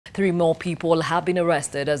Three more people have been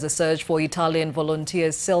arrested as a search for Italian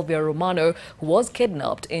volunteer Silvia Romano, who was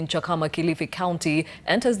kidnapped in Chakama, Kilifi County,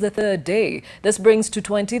 enters the third day. This brings to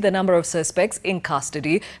 20 the number of suspects in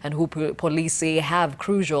custody and who police say have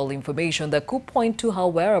crucial information that could point to her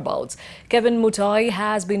whereabouts. Kevin Mutai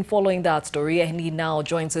has been following that story and he now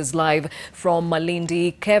joins us live from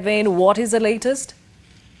Malindi. Kevin, what is the latest?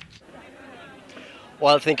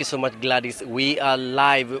 Well, thank you so much, Gladys. We are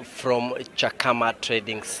live from Chakama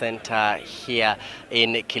Trading Center here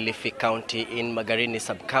in Kilifi County in Magarini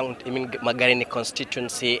sub-county, Magarini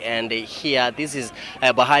constituency. And here, this is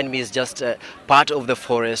behind me is just part of the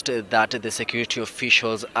forest that the security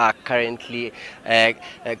officials are currently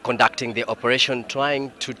conducting the operation,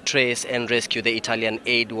 trying to trace and rescue the Italian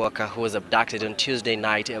aid worker who was abducted on Tuesday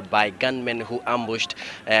night by gunmen who ambushed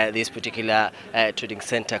this particular trading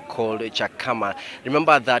center called Chakama.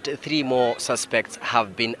 Remember that three more suspects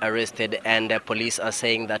have been arrested, and police are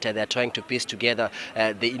saying that they're trying to piece together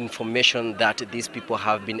the information that these people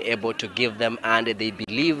have been able to give them, and they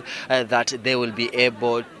believe that they will be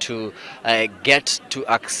able to get to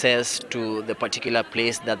access to the particular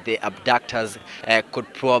place that the abductors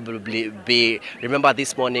could probably be. Remember,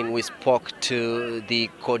 this morning we spoke to the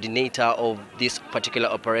coordinator of this particular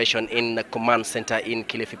operation in the command center in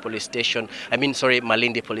Kilifi Police Station,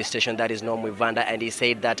 Malindi Police Station, that is Norm Wivanda, and he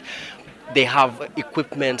said that they have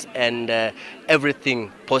equipment and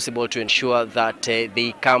everything possible to ensure that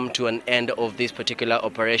they come to an end of this particular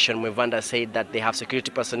operation. Mwivanda said that they have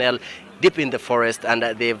security personnel deep in the forest, and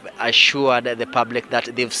they've assured the public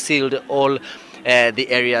that they've sealed all the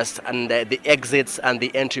areas and the exits and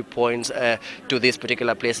the entry points to this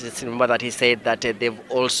particular place. Remember that he said that they've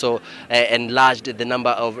also enlarged the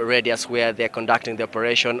number of radius where they're conducting the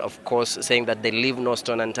operation, of course saying that they leave no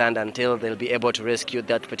stone unturned until they'll be able to rescue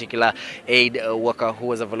that particular aid worker who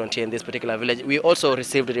was a volunteer in this particular village. We also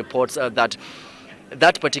received reports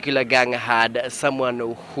that particular gang had someone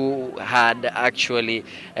who had actually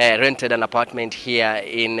rented an apartment here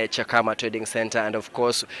in Chakama Trading Center, and of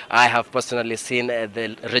course I have personally seen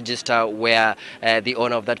the register where the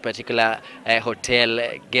owner of that particular hotel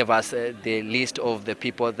gave us the list of the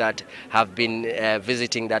people that have been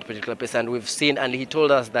visiting that particular place, and we've seen, and he told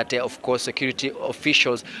us that of course security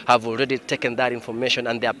officials have already taken that information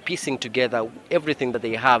and they are piecing together everything that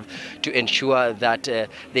they have to ensure that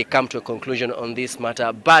they come to a conclusion on this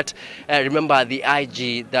matter. But remember, the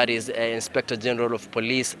IG, that is Inspector General of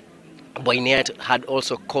Police, Boynet, had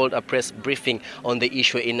also called a press briefing on the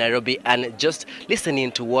issue in Nairobi, and just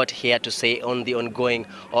listening to what he had to say on the ongoing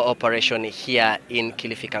operation here in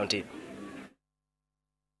Kilifi County.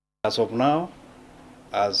 As of now,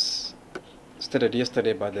 as stated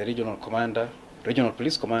yesterday by the regional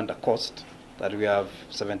police commander Coast, that we have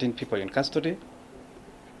 17 people in custody.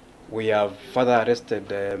 We have further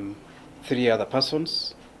arrested 3 other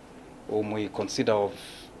persons whom we consider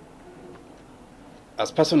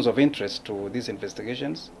as persons of interest to these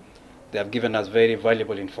investigations. They have given us very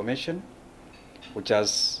valuable information which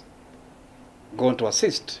has gone to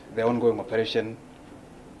assist the ongoing operation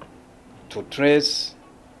to trace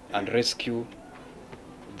and rescue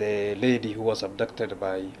the lady who was abducted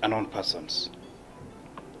by unknown persons.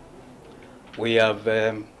 We have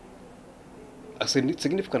a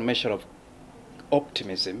significant measure of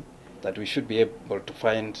optimism that we should be able to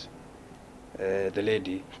find the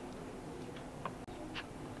lady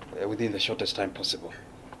within the shortest time possible.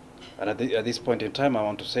 And at this point in time, I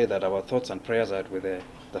want to say that our thoughts and prayers are with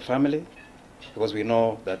the family, because we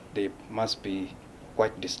know that they must be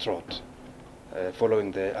quite distraught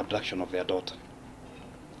following the abduction of their daughter.